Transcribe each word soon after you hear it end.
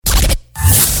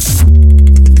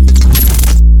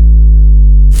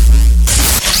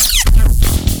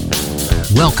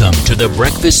Welcome to the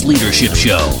Breakfast Leadership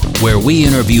Show, where we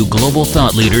interview global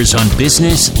thought leaders on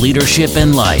business, leadership,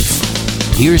 and life.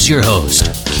 Here's your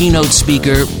host, keynote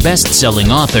speaker,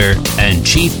 best-selling author, and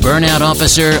chief burnout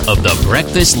officer of the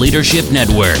Breakfast Leadership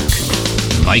Network,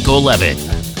 Michael Levitt.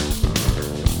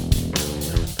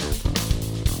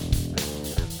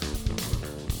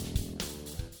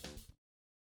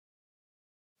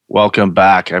 Welcome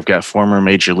back. I've got former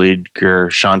Major Leaguer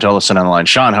Sean Tolleson on the line.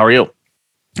 Sean, how are you?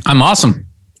 I'm awesome.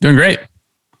 Doing great.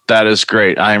 That is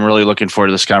great. I'm really looking forward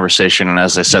to this conversation. And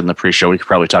as I said in the pre-show, we could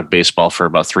probably talk baseball for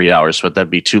about 3 hours, but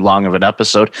that'd be too long of an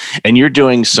episode. And you're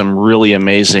doing some really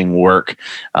amazing work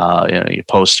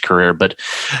post-career. But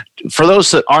for those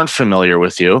that aren't familiar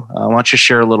with you, why don't you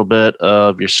share a little bit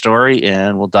of your story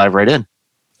and we'll dive right in.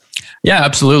 Yeah,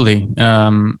 absolutely.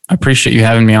 I appreciate you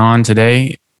having me on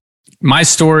today. My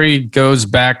story goes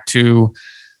back to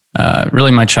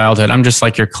really my childhood. I'm just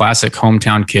like your classic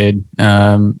hometown kid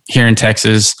here in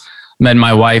Texas. Met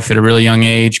my wife at a really young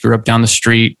age, grew up down the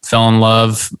street, fell in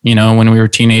love, when we were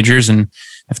teenagers, and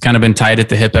have kind of been tied at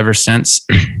the hip ever since.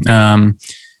 When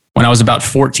I was about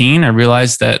 14, I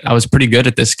realized that I was pretty good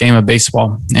at this game of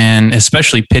baseball, and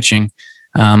especially pitching.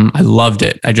 I loved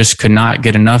it. I just could not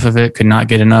get enough of it, could not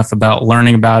get enough about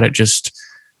learning about it, just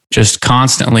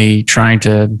constantly trying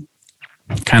to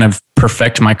kind of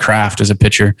perfect my craft as a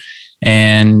pitcher.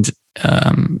 And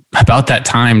about that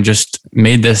time, just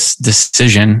made this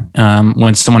decision.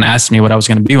 When someone asked me what I was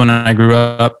going to be when I grew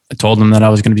up, I told them that I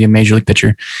was going to be a major league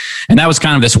pitcher. And that was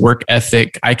kind of this work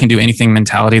ethic, I can do anything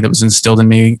mentality that was instilled in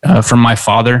me from my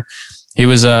father. He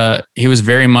was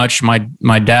very much,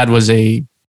 my dad was a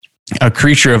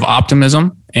creature of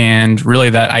optimism, and really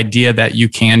that idea that you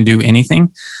can do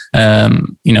anything,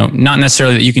 not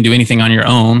necessarily that you can do anything on your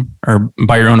own or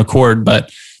by your own accord,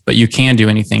 but you can do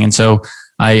anything. And so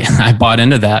I bought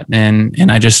into that, and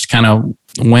I just kind of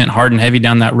went hard and heavy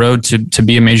down that road to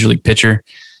be a major league pitcher.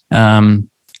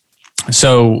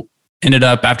 So ended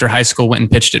up after high school, went and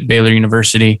pitched at Baylor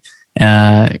University,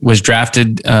 was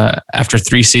drafted after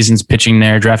 3 seasons pitching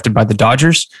there, drafted by the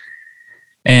Dodgers,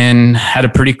 and had a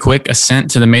pretty quick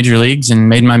ascent to the major leagues and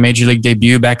made my major league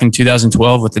debut back in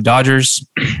 2012 with the Dodgers.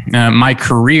 My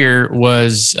career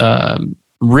was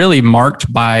really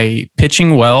marked by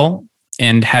pitching well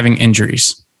and having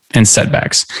injuries and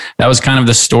setbacks. That was kind of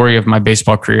the story of my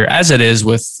baseball career, as it is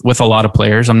with a lot of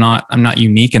players. I'm not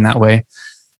unique in that way.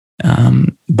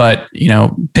 But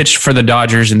pitched for the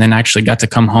Dodgers and then actually got to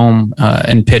come home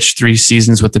and pitch 3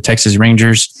 seasons with the Texas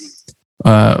Rangers.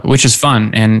 Which is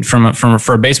fun. And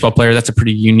for a baseball player, that's a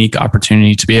pretty unique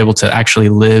opportunity to be able to actually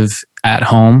live at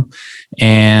home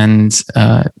and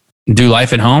do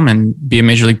life at home and be a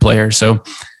major league player. So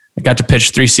I got to pitch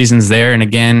 3 seasons there, and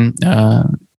again,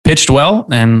 pitched well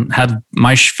and had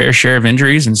my fair share of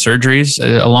injuries and surgeries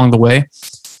along the way.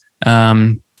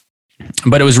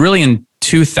 But it was really in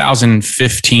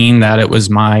 2015 that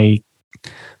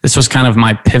this was kind of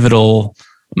my pivotal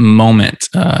moment,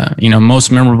 most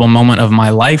memorable moment of my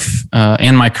life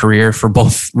and my career for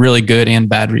both really good and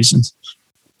bad reasons.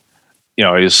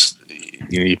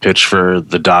 You pitch for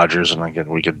the Dodgers, and again,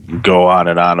 we could go on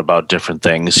and on about different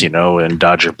things, and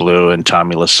Dodger Blue and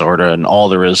Tommy Lasorda and all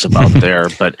there is about there.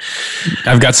 But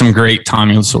I've got some great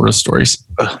Tommy Lasorda stories.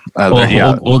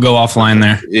 We'll go offline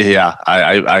there. Yeah,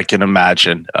 I can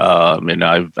imagine.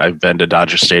 I've been to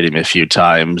Dodger Stadium a few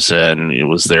times, and it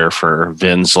was there for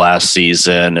Vin's last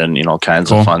season, and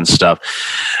kinds of fun stuff.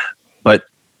 But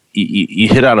you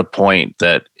hit on a point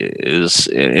that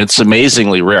it's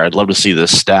amazingly rare. I'd love to see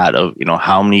this stat of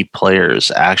how many players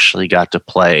actually got to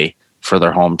play for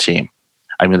their home team.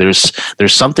 I mean, there's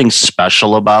something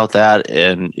special about that.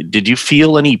 And did you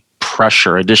feel any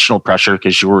additional pressure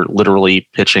because you were literally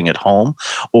pitching at home,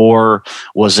 or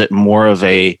was it more of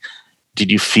did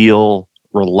you feel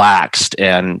relaxed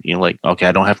and okay,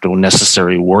 I don't have to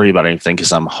necessarily worry about anything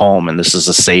because I'm home and this is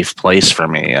a safe place for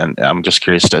me? And I'm just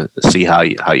curious to see how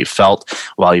you felt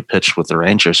while you pitched with the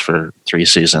Rangers for 3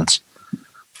 seasons.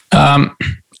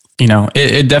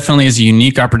 It definitely is a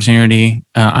unique opportunity.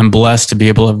 I'm blessed to be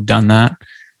able to have done that.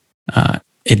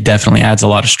 It definitely adds a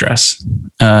lot of stress.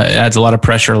 It adds a lot of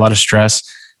pressure, a lot of stress.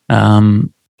 All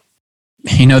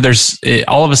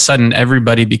of a sudden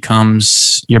everybody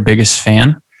becomes your biggest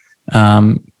fan.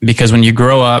 Because when you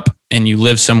grow up and you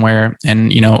live somewhere,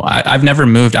 and I've never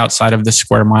moved outside of the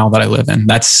square mile that I live in.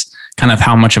 That's kind of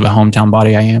how much of a hometown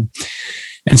body I am.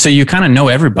 And so you kind of know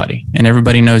everybody and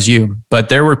everybody knows you. But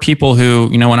there were people who,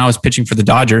 when I was pitching for the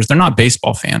Dodgers, they're not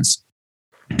baseball fans.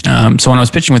 So when I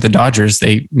was pitching with the Dodgers,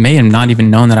 they may have not even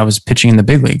known that I was pitching in the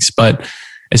big leagues. But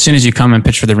as soon as you come and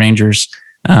pitch for the Rangers,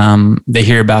 they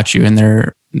hear about you and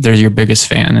they're your biggest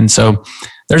fan. And so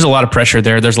there's a lot of pressure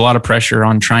there. There's a lot of pressure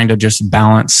on trying to just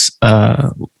balance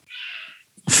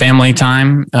family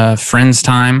time, friends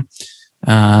time,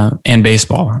 and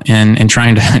baseball, and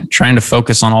trying to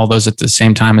focus on all those at the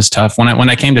same time is tough. When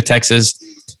I came to Texas,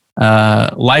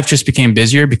 life just became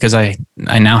busier because I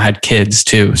now had kids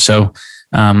too. So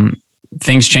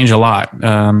things change a lot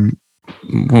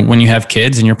when you have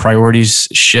kids, and your priorities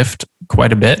shift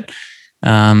quite a bit.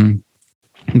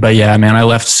 But yeah, man, I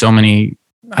left so many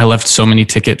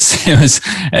tickets. It was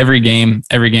every game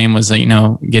was,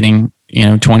 getting,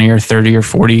 20 or 30 or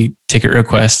 40 ticket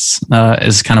requests,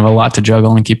 is kind of a lot to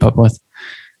juggle and keep up with.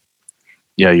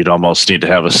 Yeah, you'd almost need to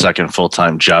have a second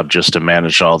full-time job just to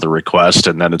manage all the requests.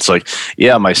 And then it's like,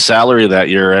 yeah, my salary that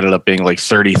year ended up being like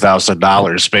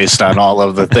 $30,000 based on all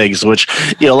of the things, which,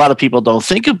 a lot of people don't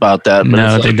think about that. But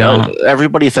no, they don't.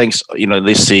 Everybody thinks,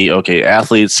 they see, okay,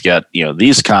 athletes get,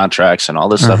 these contracts and all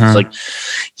this stuff. It's like,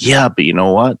 yeah, but you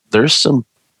know what? There's some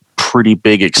pretty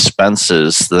big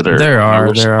expenses that are there are.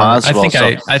 responsible.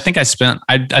 I think I spent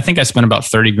about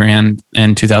 $30,000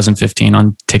 in 2015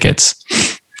 on tickets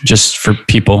just for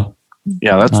people.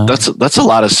 Yeah, that's a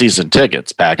lot of season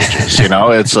tickets packages.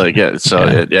 It's like,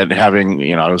 and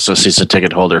having, I was a season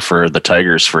ticket holder for the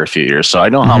Tigers for a few years, so I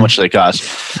know how much they cost.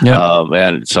 Yep.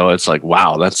 And so it's like,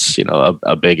 wow, that's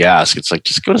a big ask. It's like,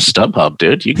 just go to StubHub,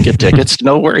 dude. You can get tickets,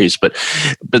 no worries. But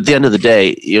at the end of the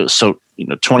day,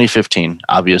 2015,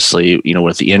 obviously,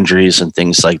 with the injuries and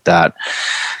things like that,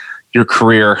 your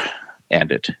career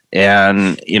ended,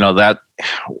 and that.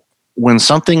 When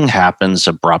something happens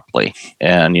abruptly,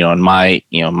 and in my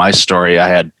story, I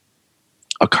had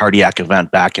a cardiac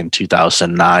event back in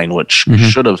 2009, which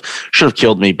should have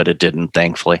killed me, but it didn't,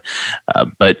 thankfully.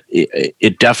 But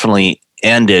it definitely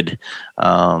ended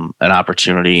an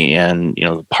opportunity, and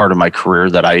part of my career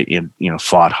that I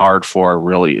fought hard for.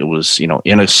 Really, it was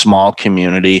in a small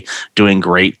community, doing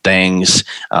great things,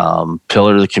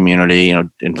 pillar of the community,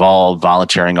 involved,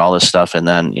 volunteering, all this stuff, and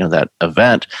then that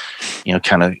event,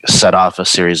 kind of set off a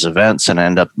series of events and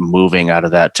end up moving out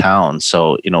of that town.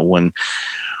 So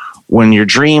when your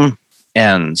dream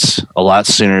ends a lot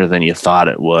sooner than you thought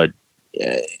it would.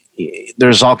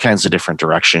 There's all kinds of different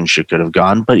directions you could have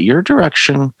gone, but your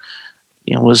direction,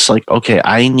 was like, okay,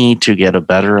 I need to get a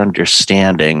better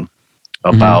understanding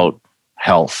about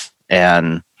health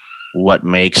and what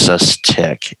makes us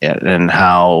tick and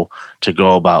how to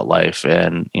go about life.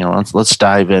 And, let's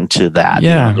dive into that.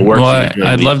 Yeah.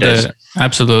 I'd love to.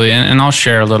 Absolutely. And I'll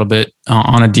share a little bit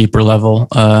on a deeper level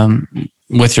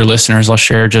with your listeners. I'll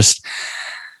share just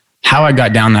how I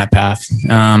got down that path.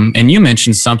 And you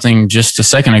mentioned something just a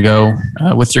second ago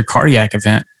with your cardiac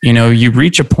event. You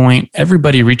reach a point,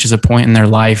 everybody reaches a point in their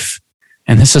life.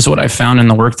 And this is what I found in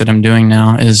the work that I'm doing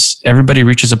now is everybody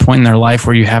reaches a point in their life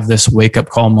where you have this wake up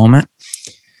call moment.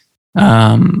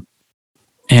 And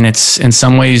it's in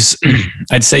some ways,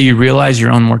 I'd say you realize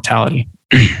your own mortality.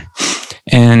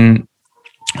 And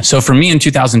so for me in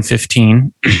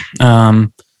 2015, I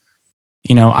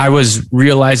was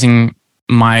realizing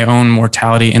my own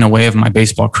mortality in a way of my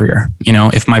baseball career.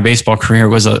 If my baseball career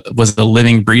was the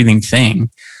living, breathing thing,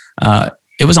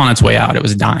 it was on its way out. It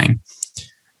was dying.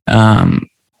 On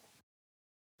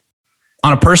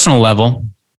a personal level,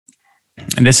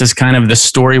 and this is kind of the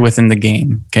story within the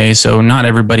game. Okay. So not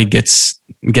everybody gets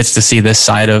to see this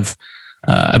side of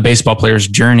a baseball player's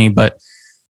journey, but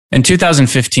in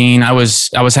 2015, I was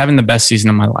having the best season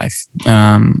of my life.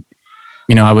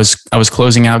 I was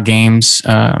closing out games.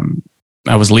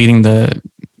 I was leading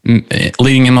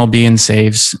MLB in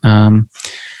saves.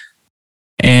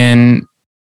 And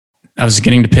I was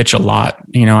getting to pitch a lot.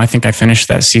 I think I finished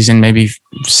that season maybe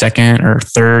second or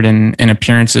third in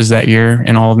appearances that year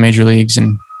in all of major leagues.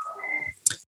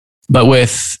 But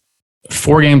with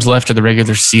 4 games left of the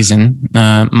regular season,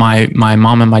 my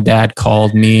mom and my dad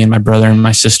called me and my brother and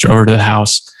my sister over to the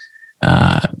house.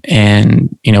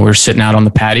 And we were sitting out on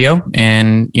the patio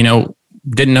and,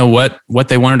 didn't know what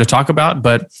they wanted to talk about,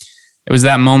 but it was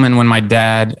that moment when my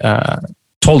dad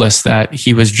told us that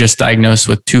he was just diagnosed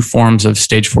with 2 forms of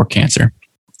stage 4 cancer.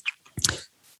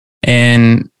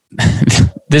 And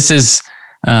this is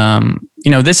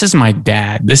my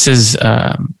dad.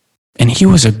 And he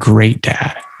was a great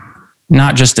dad,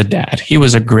 not just a dad. He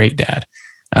was a great dad.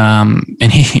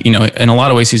 And he, in a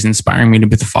lot of ways, he's inspiring me to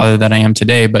be the father that I am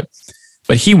today, but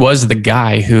he was the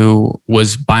guy who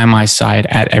was by my side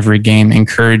at every game,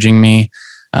 encouraging me.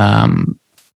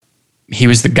 He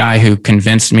was the guy who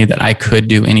convinced me that I could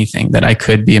do anything, that I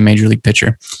could be a major league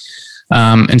pitcher.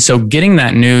 And so getting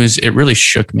that news, it really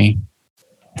shook me.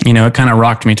 It kind of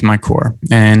rocked me to my core.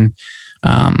 And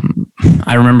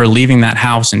I remember leaving that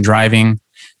house and driving,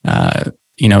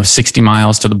 60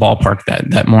 miles to the ballpark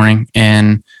that morning,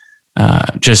 and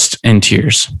just in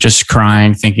tears, just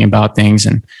crying, thinking about things.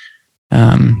 And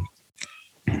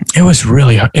it was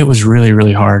really,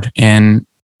 really hard. And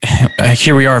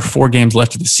here we are, 4 games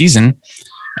left of the season.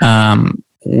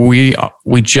 We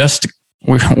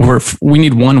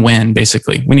need one win,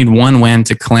 basically. We need one win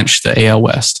to clinch the AL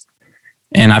West.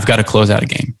 And I've got to close out a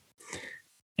game.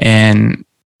 And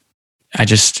I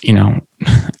just,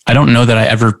 I don't know that I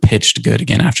ever pitched good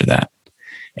again after that.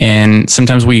 And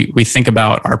sometimes we think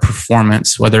about our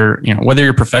performance, whether you're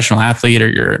a professional athlete or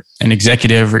you're an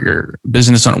executive or you're a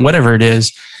business owner, whatever it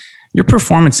is, your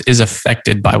performance is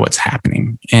affected by what's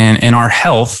happening. And in our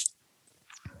health,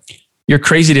 you're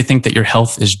crazy to think that your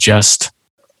health is just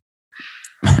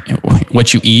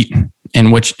what you eat and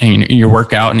your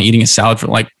workout and eating a salad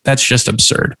that's just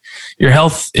absurd. Your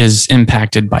health is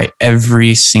impacted by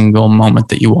every single moment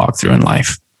that you walk through in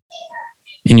life.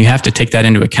 And you have to take that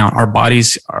into account. Our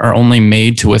bodies are only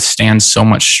made to withstand so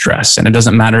much stress. And it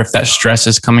doesn't matter if that stress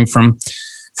is coming from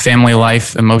family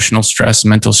life, emotional stress,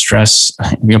 mental stress,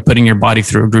 putting your body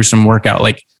through a gruesome workout.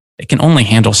 It can only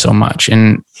handle so much.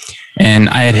 And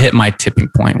I had hit my tipping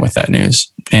point with that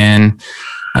news. And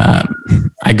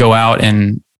I go out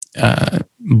and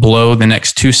blow the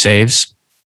next 2 saves.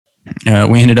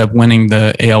 We ended up winning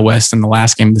the AL West in the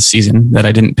last game of the season that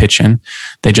I didn't pitch in.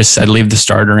 They just said, leave the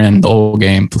starter in the whole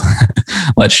game,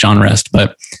 let Sean rest.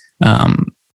 But that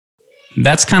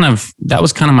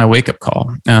was kind of my wake up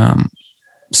call.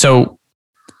 So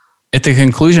at the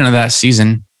conclusion of that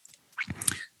season,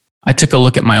 I took a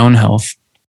look at my own health,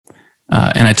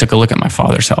 and I took a look at my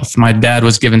father's health. My dad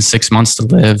was given 6 months to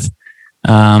live.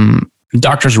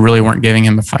 Doctors really weren't giving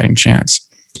him a fighting chance.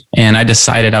 And I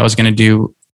decided I was going to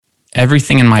do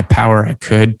everything in my power I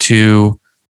could to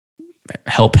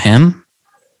help him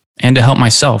and to help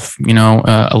myself.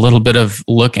 A little bit of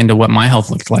look into what my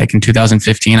health looked like in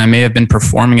 2015. I may have been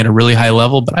performing at a really high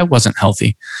level, but I wasn't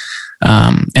healthy.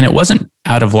 And it wasn't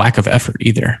out of lack of effort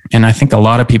either. And I think that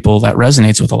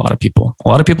resonates with a lot of people. A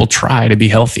lot of people try to be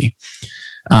healthy.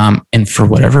 And for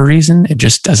whatever reason, it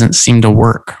just doesn't seem to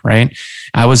work, right?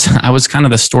 I was kind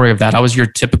of the story of that. I was your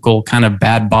typical kind of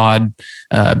bad bod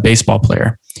baseball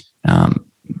player.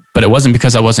 But it wasn't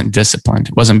because I wasn't disciplined.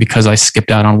 It wasn't because I skipped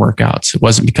out on workouts. It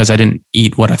wasn't because I didn't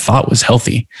eat what I thought was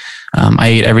healthy. I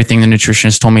ate everything the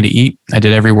nutritionist told me to eat. I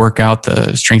did every workout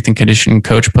the strength and conditioning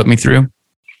coach put me through.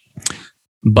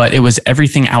 But it was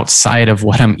everything outside of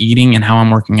what I'm eating and how I'm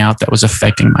working out that was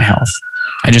affecting my health.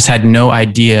 I just had no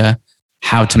idea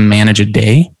how to manage a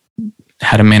day,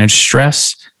 how to manage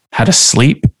stress, how to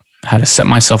sleep, how to set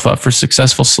myself up for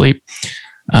successful sleep.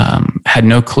 Had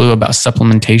no clue about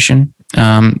supplementation.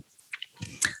 And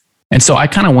so I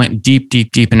kind of went deep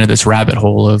into this rabbit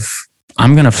hole of,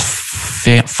 I'm going to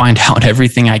find out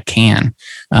everything I can,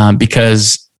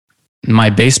 because my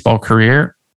baseball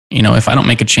career, if I don't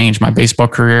make a change, my baseball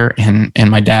career and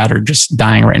my dad are just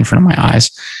dying right in front of my eyes.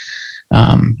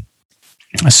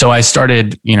 So I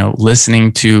started,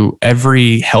 listening to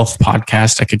every health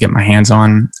podcast I could get my hands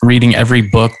on, reading every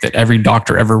book that every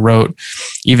doctor ever wrote,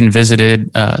 even visited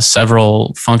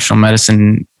several functional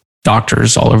medicine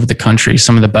doctors all over the country,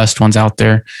 some of the best ones out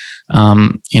there.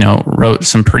 Wrote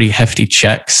some pretty hefty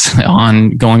checks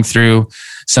on going through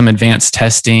some advanced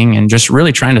testing and just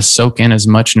really trying to soak in as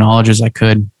much knowledge as I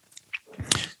could.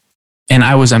 And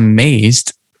I was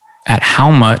amazed at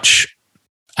how much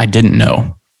I didn't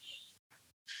know.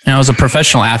 And I was a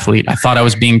professional athlete. I thought I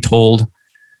was being told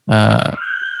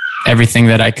everything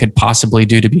that I could possibly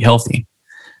do to be healthy.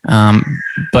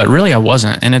 But really I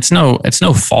wasn't. And it's no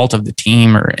fault of the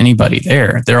team or anybody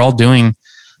there. They're all doing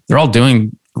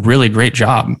really great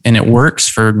job, and it works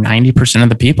for 90% of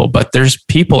the people. But there's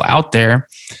people out there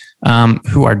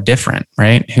who are different,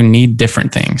 right? Who need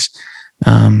different things.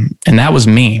 And that was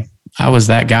me. I was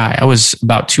that guy. I was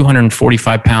about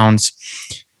 245 pounds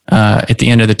at the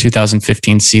end of the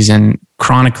 2015 season,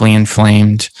 chronically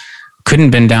inflamed,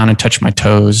 couldn't bend down and touch my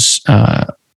toes,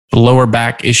 lower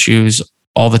back issues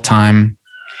all the time.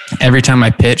 Every time I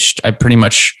pitched, I pretty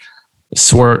much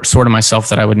swore to myself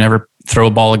that I would never throw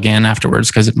a ball again afterwards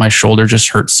because my shoulder just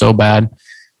hurt so bad.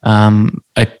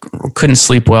 I couldn't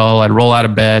sleep well. I'd roll out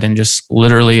of bed and just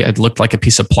literally, it looked like a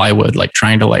piece of plywood, like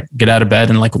trying to get out of bed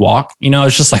and walk.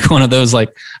 It's just like one of those, I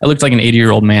looked like an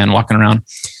 80-year-old man walking around.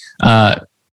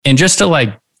 And just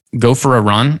to go for a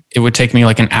run, it would take me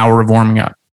an hour of warming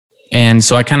up. And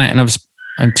so in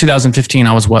 2015,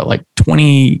 I was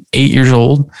 28 years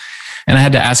old. And I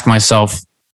had to ask myself,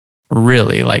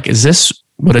 really, is this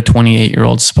what a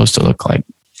 28-year-old is supposed to look like?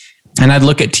 And I'd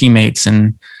look at teammates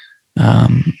and,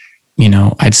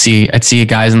 I'd see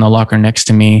guys in the locker next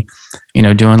to me,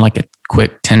 doing like a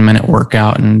quick 10-minute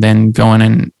workout and then going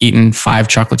and eating 5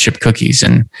 chocolate chip cookies,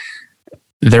 and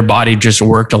their body just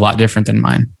worked a lot different than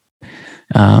mine.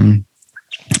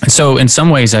 So in some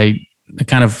ways I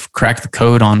kind of cracked the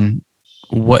code on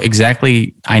what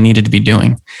exactly I needed to be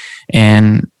doing.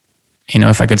 And,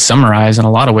 if I could summarize, in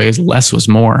a lot of ways, less was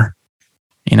more.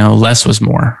 Less was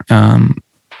more.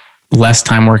 Less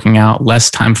time working out, less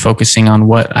time focusing on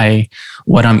what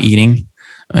I'm eating,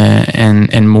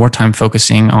 and more time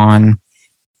focusing on,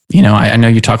 I know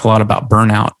you talk a lot about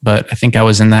burnout, but I think I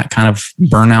was in that kind of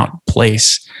burnout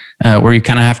place where you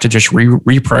kind of have to just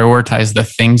reprioritize the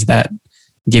things that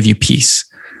give you peace.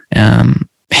 And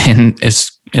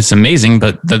it's amazing,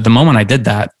 but the moment I did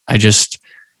that,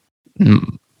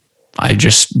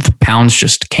 the pounds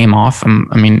just came off.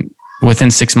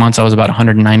 Within 6 months, I was about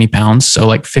 190 pounds. So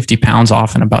like 50 pounds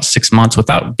off in about 6 months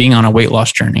without being on a weight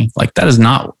loss journey. Like that was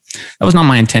not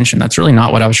my intention. That's really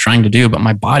not what I was trying to do. But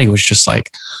my body was just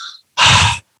like,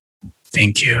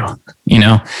 thank you.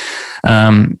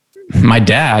 My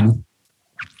dad,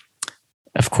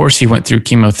 of course, he went through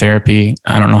chemotherapy.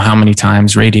 I don't know how many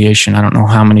times, radiation. I don't know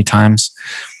how many times,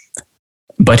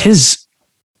 but his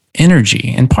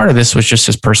energy, and part of this was just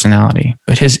his personality,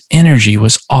 but his energy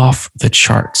was off the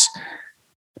charts.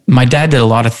 My dad did a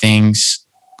lot of things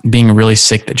being really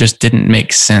sick that just didn't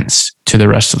make sense to the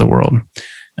rest of the world.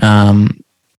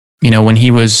 When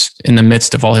he was in the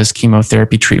midst of all his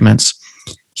chemotherapy treatments,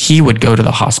 he would go to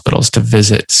the hospitals to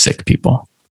visit sick people.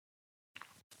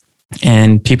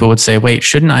 And people would say, wait,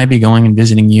 shouldn't I be going and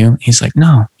visiting you? He's like,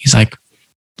 no. He's like,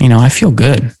 I feel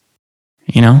good,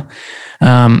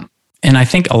 and I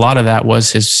think a lot of that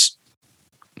was his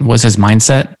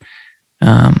mindset.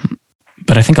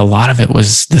 But I think a lot of it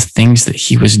was the things that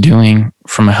he was doing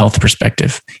from a health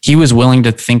perspective. He was willing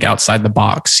to think outside the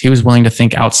box. He was willing to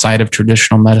think outside of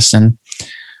traditional medicine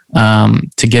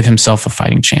to give himself a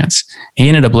fighting chance. He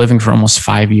ended up living for almost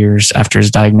 5 years after his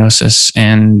diagnosis,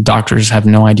 and doctors have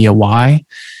no idea why.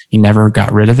 He never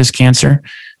got rid of his cancer.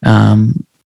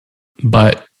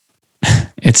 But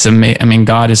it's amazing.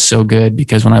 God is so good,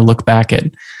 because when I look back at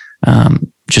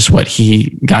just what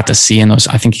he got to see in those,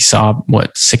 I think he saw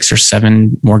 6 or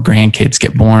 7 more grandkids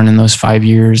get born in those 5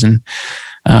 years. And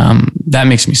that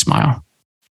makes me smile.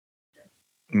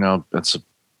 That's a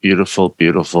beautiful,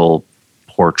 beautiful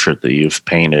portrait that you've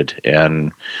painted,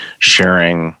 and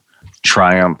sharing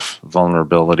triumph,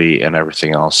 vulnerability, and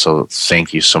everything else. So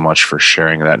thank you so much for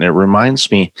sharing that. And it reminds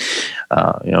me,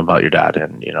 about your dad.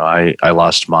 And, I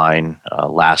lost mine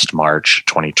last March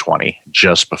 2020,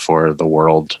 just before the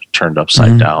world turned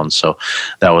upside down. So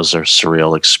that was a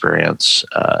surreal experience.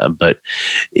 But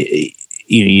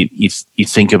you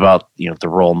think about, the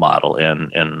role model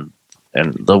and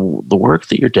the work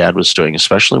that your dad was doing,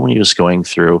 especially when he was going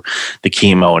through the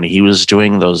chemo and he was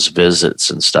doing those visits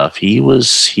and stuff, he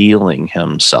was healing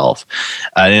himself.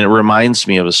 And it reminds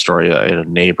me of a story. I had a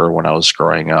neighbor when I was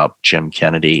growing up, Jim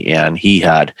Kennedy, and he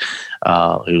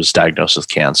was diagnosed with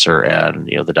cancer, and,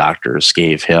 the doctors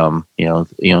gave him,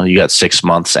 you got 6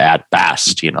 months at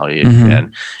best,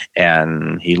 and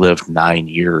he lived 9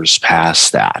 years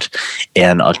past that.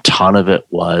 And a ton of it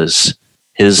was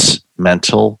his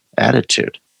mental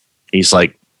attitude. He's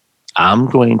like, I'm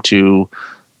going to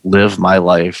live my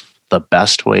life the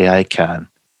best way I can.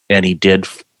 And he did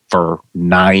for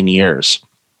 9 years.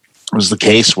 It was the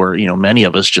case where, many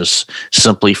of us just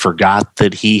simply forgot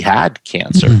that he had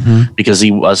cancer because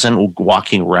he wasn't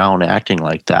walking around acting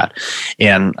like that.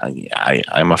 And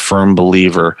I'm a firm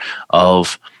believer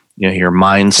of, your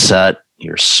mindset,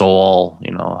 your soul,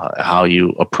 how you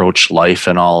approach life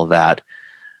and all of that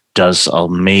does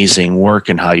amazing work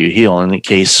in how you heal. In the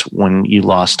case when you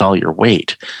lost all your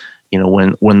weight,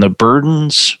 when the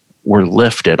burdens were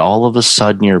lifted, all of a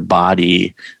sudden your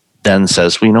body then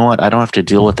says, well, you know what? I don't have to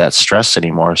deal with that stress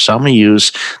anymore. So I'm going to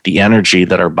use the energy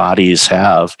that our bodies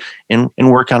have and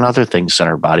work on other things in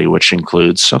our body, which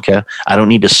includes, okay, I don't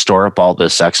need to store up all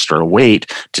this extra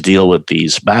weight to deal with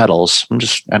these battles.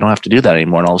 I don't have to do that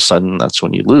anymore. And all of a sudden that's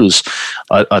when you lose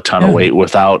a ton of weight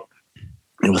without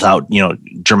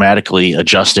dramatically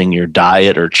adjusting your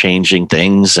diet or changing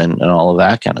things and all of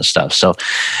that kind of stuff. So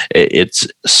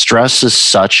stress is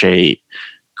such a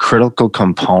critical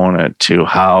component to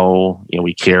how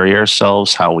we carry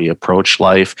ourselves, how we approach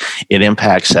life. It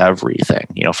impacts everything,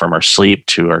 from our sleep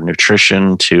to our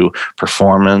nutrition to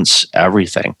performance,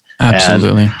 everything.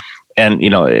 Absolutely.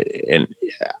 And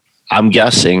I'm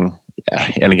guessing,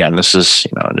 and again, this is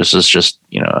just,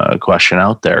 a question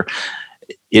out there.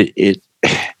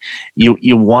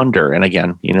 you wonder, and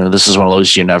again, this is one of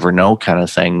those you never know kind of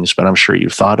things, but I'm sure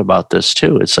you've thought about this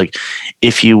too. It's like,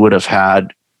 if you would have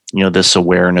had, this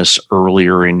awareness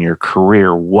earlier in your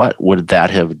career, what would that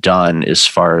have done as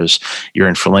far as your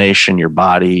inflammation, your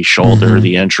body, shoulder,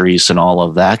 the injuries, and all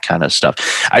of that kind of stuff?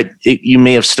 You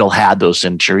may have still had those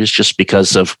injuries just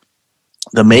because of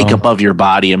the makeup of your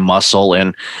body and muscle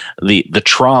and the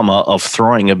trauma of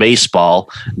throwing a baseball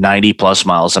 90 plus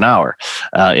miles an hour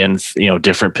in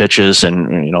different pitches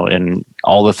and and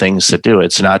all the things that do.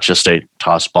 It's not just a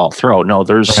toss ball throw. No,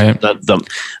 there's the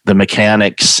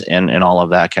mechanics and all of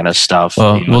that kind of stuff.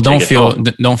 Well, don't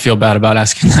feel bad about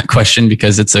asking that question,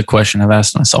 because it's a question I've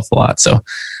asked myself a lot. So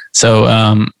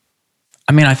I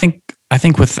mean, I think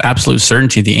with absolute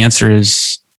certainty the answer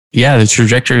is, yeah, the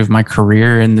trajectory of my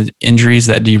career and the injuries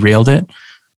that derailed it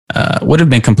would have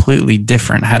been completely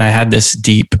different had I had this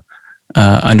deep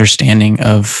understanding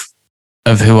of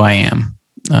who I am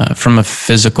from a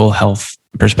physical health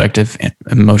perspective,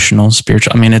 emotional,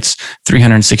 spiritual. I mean, it's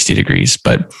 360 degrees.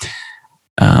 But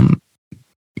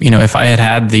if I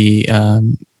had the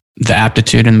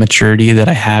aptitude and maturity that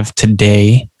I have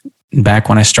today, back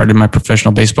when I started my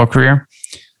professional baseball career,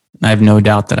 I have no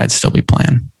doubt that I'd still be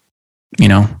playing.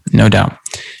 No doubt.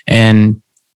 And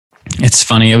it's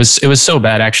funny. It was so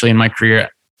bad actually in my career.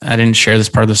 I didn't share this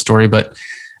part of the story, but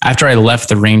after I left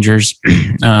the Rangers,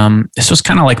 this was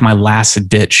kind of like my last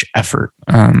ditch effort.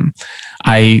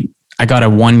 I got a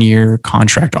 1-year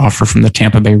contract offer from the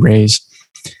Tampa Bay Rays.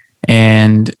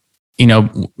 And,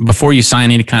 before you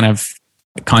sign any kind of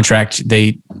contract,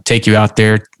 they take you out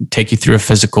there, take you through a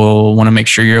physical, want to make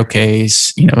sure you're okay,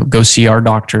 go see our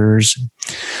doctors.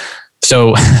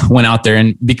 So went out there,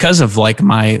 and because of like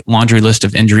my laundry list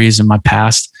of injuries in my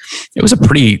past, it was a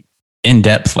pretty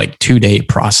in-depth, like 2-day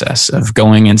process of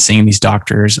going and seeing these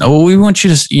doctors. Oh, we want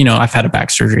you to, I've had a back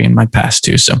surgery in my past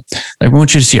too. So like, we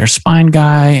want you to see our spine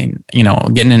guy and,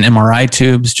 getting in MRI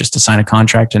tubes just to sign a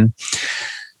contract. And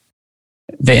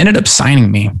they ended up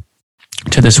signing me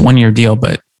to this 1-year deal.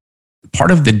 But part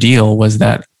of the deal was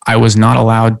that I was not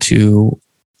allowed to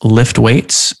lift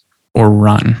weights or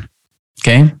run.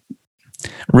 Okay.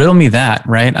 Riddle me that,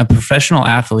 right? A professional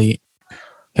athlete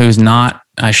who's not,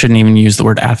 I shouldn't even use the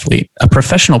word athlete, a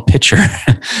professional pitcher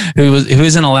who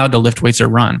isn't allowed to lift weights or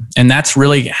run. And that's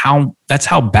really how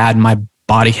bad my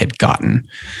body had gotten.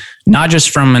 Not just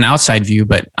from an outside view,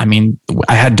 but I mean,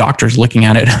 I had doctors looking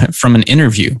at it from an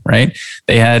interview, right?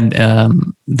 They had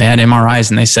MRIs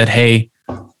and they said, hey,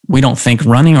 we don't think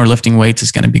running or lifting weights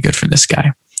is going to be good for this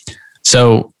guy.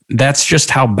 So that's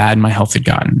just how bad my health had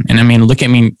gotten. And I mean, look at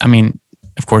me. I mean,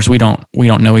 of course, we don't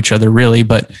know each other really,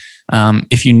 but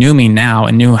if you knew me now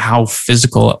and knew how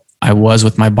physical I was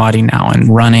with my body now, and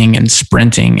running and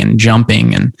sprinting and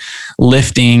jumping and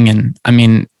lifting, and I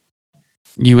mean,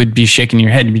 you would be shaking your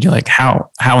head. You'd be like,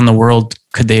 how in the world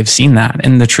could they have seen that?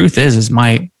 And the truth is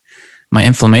my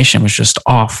inflammation was just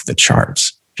off the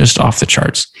charts.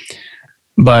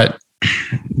 But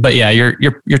yeah,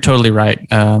 you're totally right.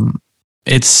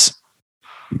 It's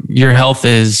your health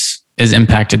is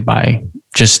impacted by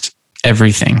just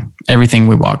everything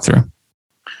we walk through.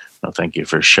 Well, thank you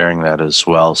for sharing that as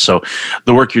well. So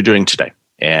the work you're doing today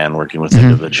and working with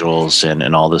individuals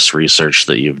and all this research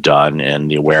that you've done and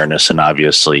the awareness, and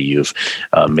obviously you've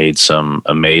made some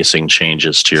amazing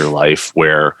changes to your life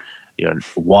where,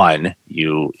 one,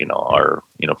 you are,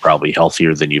 probably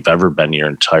healthier than you've ever been your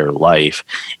entire life.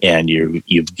 And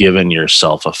you've given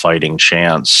yourself a fighting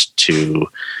chance to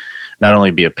not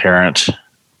only be a parent,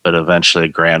 but eventually a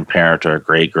grandparent or a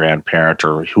great grandparent,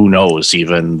 or who knows,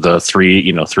 even the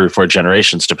 3 or 4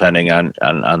 generations, depending on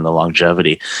the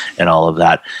longevity and all of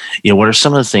that. What are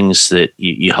some of the things that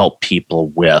you help people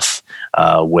with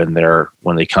when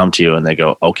they come to you and they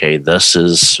go, okay, this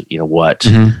is what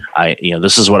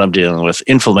this is what I'm dealing with.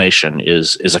 Inflammation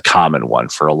is a common one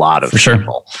for a lot of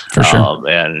people. For sure.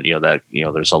 And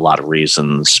there's a lot of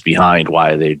reasons behind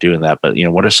why they're doing that. But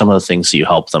what are some of the things that you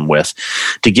help them with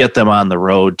to get them on the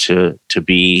road to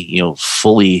be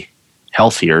fully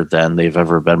healthier than they've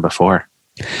ever been before?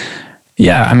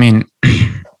 Yeah, I mean,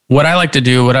 what I like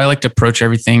to approach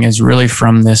everything is really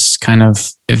from this kind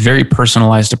of a very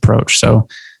personalized approach. So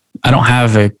I don't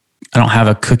have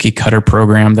a cookie cutter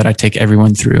program that I take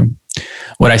everyone through.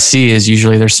 What I see is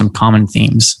usually there's some common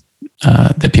themes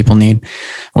that people need.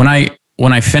 When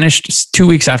I finished 2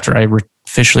 weeks after I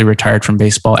officially retired from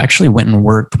baseball, I actually went and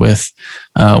worked with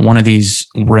one of these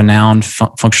renowned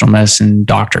functional medicine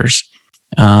doctors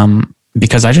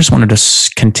because I just wanted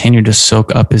to continue to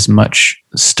soak up as much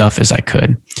stuff as I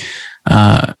could.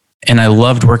 And I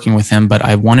loved working with him, but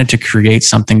I wanted to create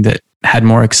something that had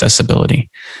more accessibility.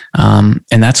 And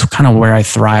that's kind of where I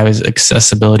thrive, is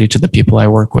accessibility to the people I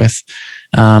work with.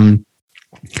 But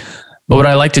what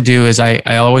I like to do is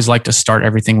I always like to start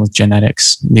everything with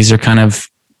genetics. These are kind of,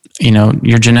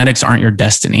 your genetics aren't your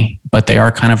destiny, but they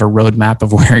are kind of a roadmap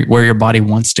of where your body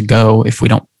wants to go if we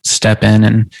don't step in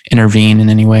and intervene in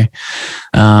any way.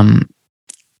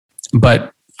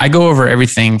 But I go over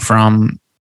everything from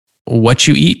what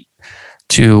you eat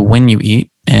to when you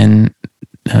eat. And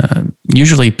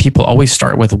usually people always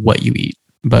start with what you eat,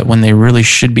 but when they really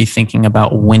should be thinking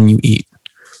about when you eat.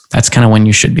 That's kind of when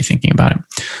you should be thinking about it.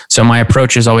 So my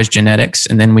approach is always genetics,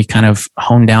 and then we kind of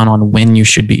hone down on when you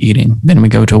should be eating. Then we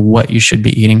go to what you should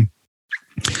be eating.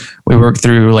 We work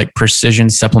through like precision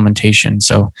supplementation.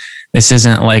 So this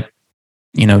isn't like,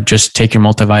 just take your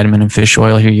multivitamin and fish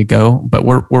oil, here you go. But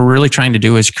what we're really trying to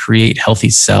do is create healthy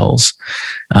cells.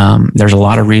 There's a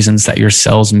lot of reasons that your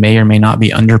cells may or may not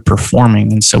be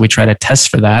underperforming. And so we try to test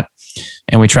for that,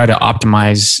 and we try to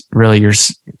optimize really your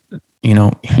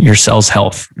cell's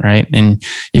health, right? And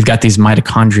you've got these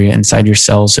mitochondria inside your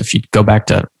cells. If you go back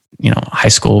to, high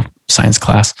school science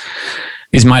class,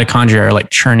 these mitochondria are like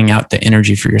churning out the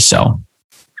energy for your cell,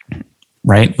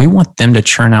 right? We want them to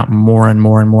churn out more and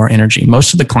more and more energy.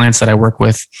 Most of the clients that I work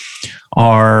with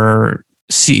are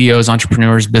CEOs,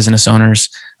 entrepreneurs, business owners,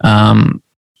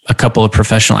 a couple of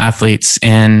professional athletes,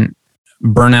 and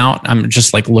burnout. I'm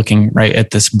just like looking right at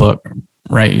this book,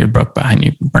 right? Your book behind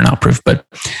you, Burnout Proof. But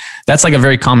that's like a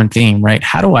very common theme, right?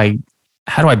 How do I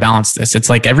balance this? It's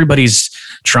like everybody's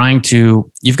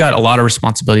you've got a lot of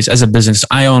responsibilities as a business.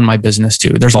 I own my business too.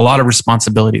 There's a lot of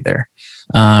responsibility there.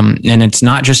 And it's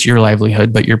not just your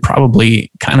livelihood, but you're probably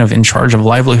kind of in charge of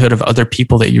livelihood of other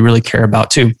people that you really care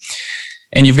about too.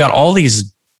 And you've got all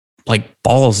these like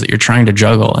balls that you're trying to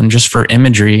juggle. And just for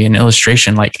imagery and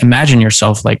illustration, like imagine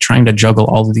yourself like trying to juggle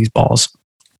all of these balls.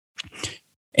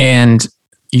 And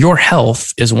your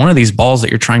health is one of these balls that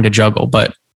you're trying to juggle,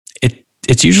 but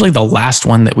it's usually the last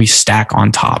one that we stack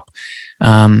on top.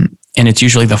 And it's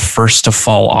usually the first to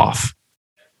fall off.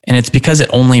 And it's because it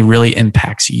only really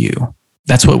impacts you.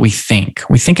 That's what we think.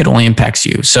 We think it only impacts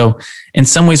you. So in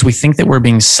some ways, we think that we're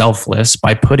being selfless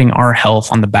by putting our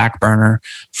health on the back burner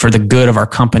for the good of our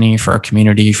company, for our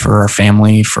community, for our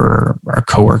family, for our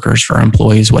coworkers, for our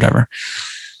employees, whatever.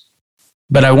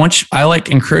 But I like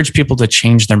encourage people to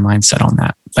change their mindset on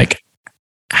that. Like,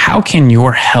 how can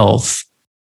your health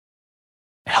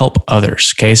help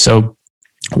others? Okay. So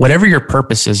whatever your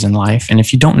purpose is in life, and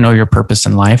if you don't know your purpose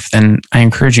in life, then I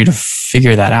encourage you to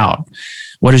figure that out.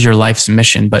 What is your life's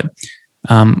mission? But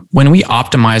when we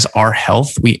optimize our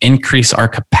health, we increase our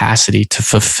capacity to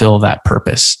fulfill that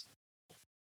purpose.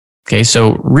 Okay,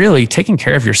 so really taking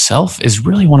care of yourself is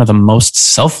really one of the most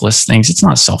selfless things. It's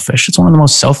not selfish. It's one of the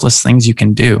most selfless things you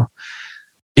can do,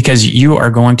 because you are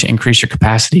going to increase your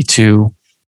capacity to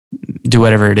do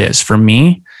whatever it is. For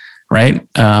me, right?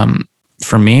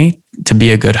 For me to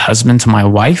be a good husband to my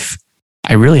wife,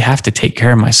 I really have to take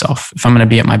care of myself if I'm going to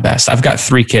be at my best. I've got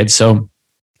 3 kids. So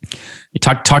you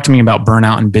talk to me about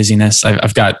burnout and busyness.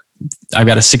 I've got a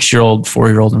 6-year-old,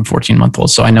 4-year-old, and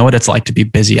 14-month-old. So I know what it's like to be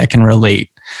busy. I can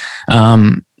relate.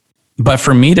 But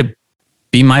for me to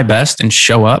be my best and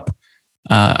show up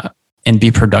and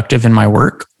be productive in my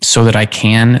work so that I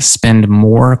can spend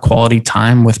more quality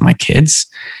time with my kids,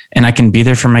 and I can be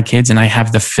there for my kids, and I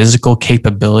have the physical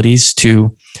capabilities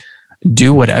to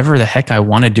do whatever the heck I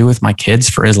want to do with my kids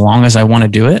for as long as I want to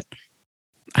do it,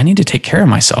 I need to take care of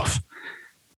myself.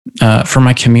 For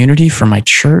my community, for my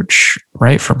church,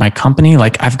 right? For my company,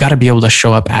 like I've got to be able to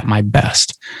show up at my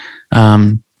best.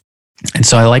 And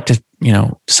so I like to,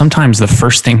 sometimes the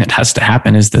first thing that has to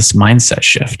happen is this mindset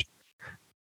shift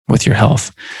with your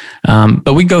health.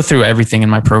 But we go through everything in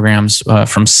my programs,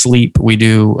 from sleep. We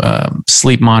do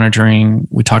sleep monitoring.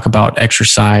 We talk about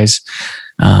exercise.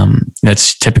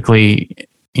 That's typically,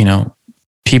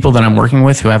 people that I'm working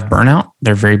with who have burnout.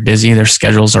 They're very busy. Their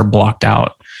schedules are blocked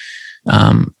out.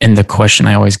 And the question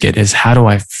I always get is, how do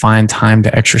I find time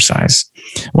to exercise?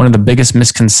 One of the biggest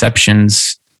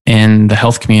misconceptions in the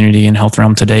health community and health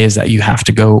realm today is that you have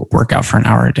to go work out for an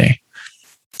hour a day.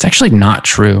 It's actually not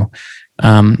true.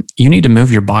 You need to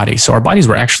move your body. So our bodies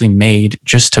were actually made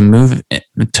just to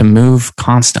move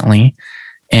constantly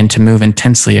and to move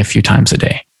intensely a few times a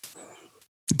day.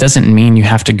 It doesn't mean you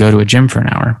have to go to a gym for an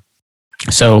hour.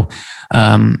 So,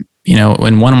 in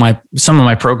some of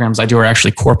my programs I do are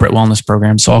actually corporate wellness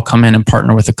programs. So I'll come in and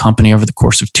partner with a company over the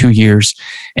course of 2 years,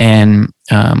 and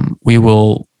we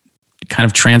will kind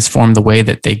of transform the way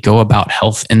that they go about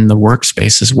health in the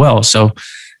workspace as well. So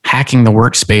hacking the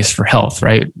workspace for health,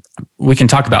 right? We can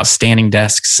talk about standing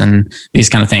desks and these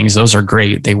kind of things. Those are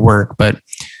great. They work. But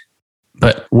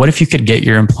what if you could get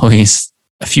your employees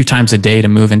a few times a day to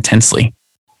move intensely,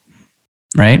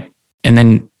 right? And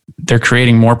then they're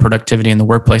creating more productivity in the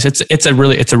workplace. It's a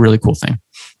really cool thing.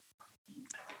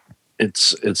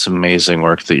 It's amazing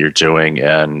work that you're doing,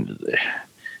 and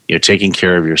taking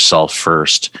care of yourself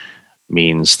first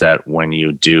means that when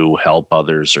you do help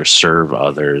others or serve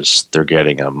others, they're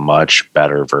getting a much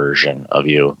better version of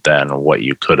you than what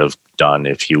you could have done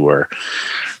if you were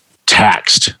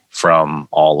taxed from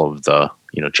all of the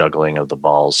juggling of the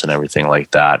balls and everything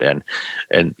like that, and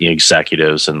the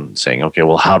executives and saying, okay,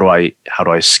 well, how do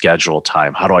I schedule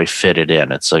time? How do I fit it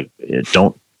in? It's like,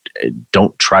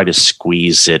 don't try to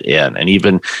squeeze it in.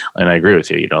 And I agree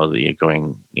with you,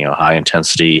 going, high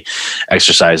intensity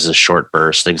exercises, short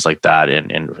bursts, things like that.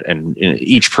 And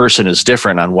each person is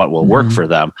different on what will work for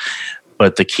them.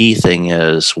 But the key thing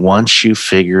is, once you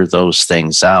figure those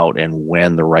things out and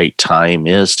when the right time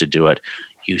is to do it,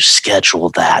 you schedule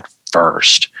that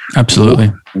first.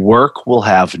 Absolutely. Work will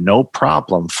have no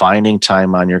problem finding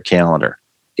time on your calendar.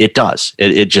 It does.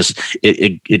 It just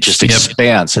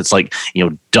expands. It's like,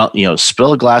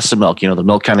 spill a glass of milk. The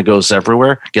milk kind of goes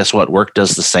everywhere. Guess what? Work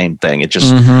does the same thing. It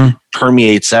just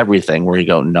permeates everything, where you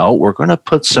go, no, we're going to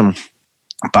put some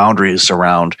boundaries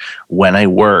around when I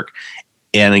work.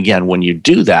 And again, when you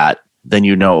do that, then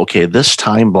okay, this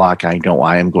time block, I know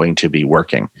I am going to be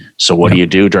working. So what do you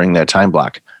do during that time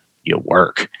block? You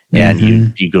work, and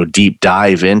you go deep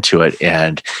dive into it,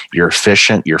 and you're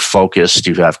efficient, you're focused,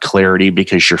 you have clarity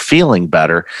because you're feeling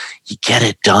better. You get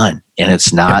it done, and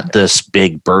it's not this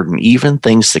big burden. Even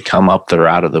things that come up that are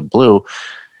out of the blue,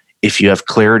 if you have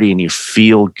clarity and you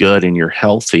feel good and you're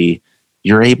healthy,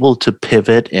 you're able to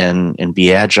pivot and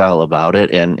be agile about it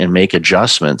and make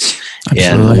adjustments.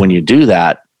 Absolutely. And when you do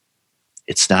that,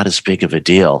 it's not as big of a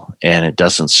deal, and it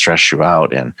doesn't stress you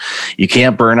out. And you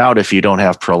can't burn out if you don't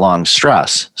have prolonged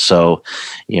stress. So,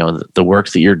 the work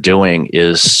that you're doing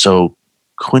is so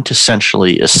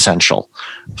quintessentially essential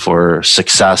for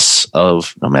success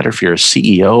of, no matter if you're a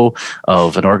CEO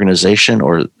of an organization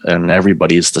and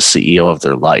everybody's the CEO of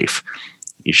their life,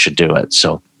 you should do it.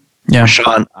 So, yeah,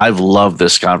 Sean, I've loved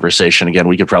this conversation. Again,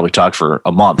 we could probably talk for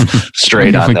a month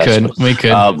straight on this. We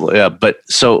could. But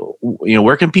so,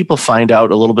 where can people find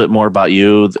out a little bit more about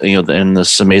you, and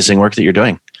this amazing work that you're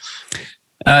doing?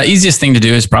 Easiest thing to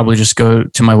do is probably just go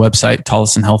to my website,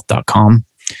 tollesonhealth.com.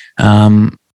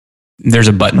 There's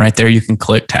a button right there you can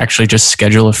click to actually just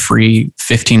schedule a free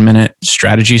 15-minute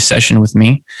strategy session with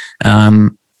me.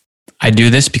 I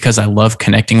do this because I love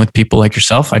connecting with people like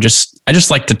yourself. I just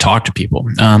like to talk to people.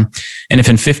 And if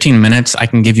in 15 minutes I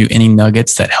can give you any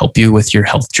nuggets that help you with your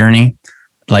health journey,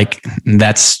 like,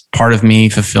 that's part of me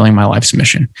fulfilling my life's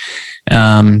mission.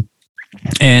 And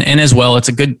as well, it's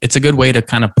a good way to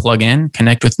kind of plug in,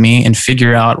 connect with me, and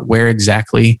figure out where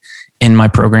exactly in my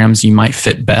programs you might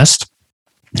fit best.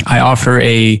 I offer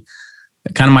a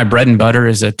kind of, my bread and butter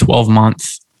is a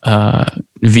 12-month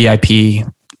VIP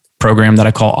program that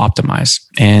I call Optimize.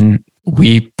 And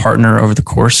we partner over the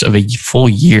course of a full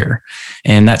year.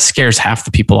 And that scares half the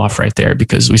people off right there,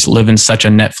 because we live in such a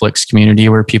Netflix community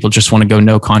where people just want to go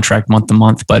no contract month to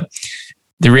month. But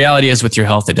the reality is, with your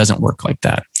health, it doesn't work like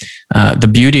that. The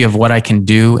beauty of what I can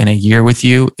do in a year with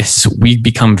you is we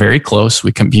become very close.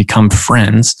 We can become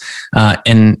friends.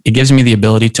 And it gives me the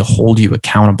ability to hold you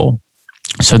accountable.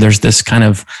 So there's this kind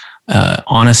of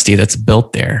honesty that's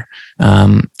built there.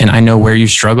 And I know where you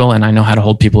struggle, and I know how to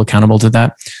hold people accountable to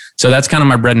that. So that's kind of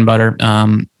my bread and butter.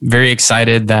 Very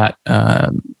excited that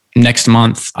next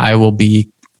month I will be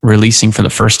releasing for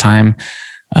the first time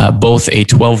both a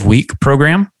 12-week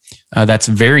program that's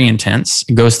very intense.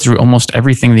 It goes through almost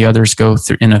everything the others go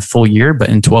through in a full year, but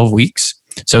in 12 weeks.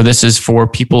 So this is for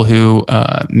people who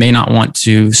may not want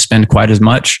to spend quite as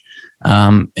much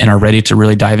and are ready to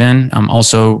really dive in. I'm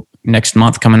also next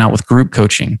month coming out with group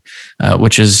coaching,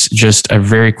 which is just a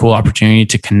very cool opportunity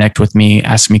to connect with me,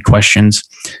 ask me questions,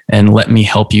 and let me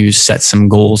help you set some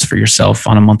goals for yourself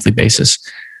on a monthly basis.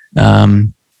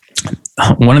 One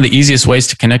of the easiest ways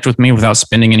to connect with me without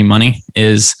spending any money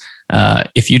is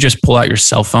if you just pull out your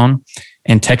cell phone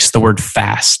and text the word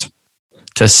FAST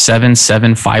to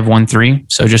 77513.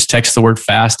 So just text the word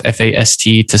FAST, FAST,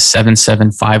 to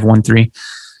 77513.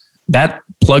 That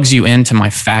plugs you into my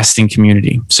fasting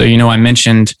community. So, I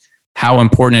mentioned how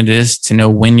important it is to know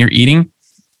when you're eating.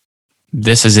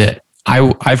 This is it.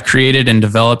 I've created and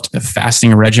developed a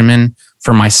fasting regimen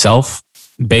for myself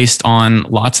based on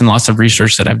lots and lots of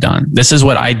research that I've done. This is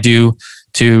what I do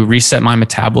to reset my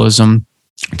metabolism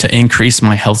to increase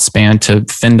my health span, to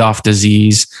fend off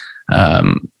disease.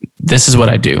 This is what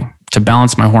I do to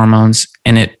balance my hormones,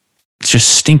 and it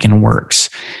just stinking works.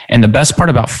 And the best part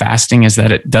about fasting is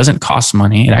that it doesn't cost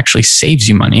money. It actually saves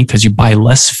you money because you buy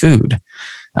less food.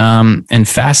 And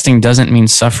fasting doesn't mean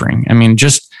suffering. I mean,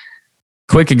 just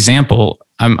quick example.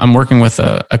 I'm working with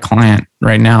a client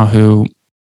right now who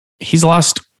he's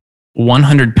lost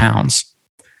 100 pounds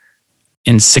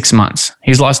in 6 months.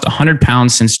 He's lost 100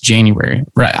 pounds since January.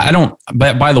 Right.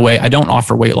 But by the way, I don't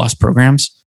offer weight loss programs.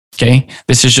 Okay.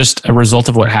 This is just a result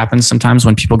of what happens sometimes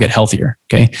when people get healthier.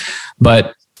 Okay.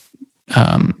 But,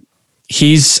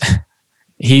 he's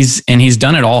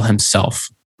done it all himself,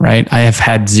 right? I have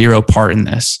had zero part in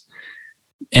this.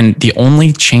 And the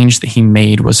only change that he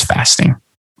made was fasting.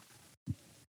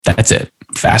 That's it.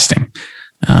 Fasting.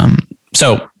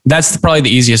 So that's probably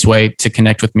the easiest way to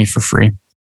connect with me for free.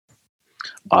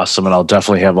 Awesome. And I'll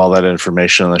definitely have all that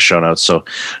information in the show notes. So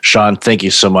Sean, thank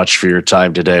you so much for your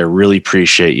time today. I really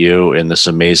appreciate you and this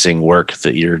amazing work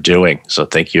that you're doing. So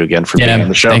thank you again for being on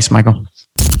the show. Thanks, Michael.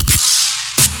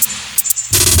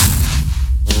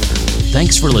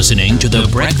 Thanks for listening to the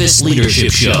Breakfast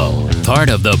Leadership Show, part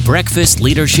of the Breakfast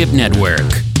Leadership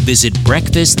Network. Visit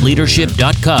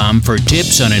breakfastleadership.com for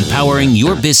tips on empowering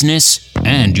your business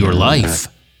and your life.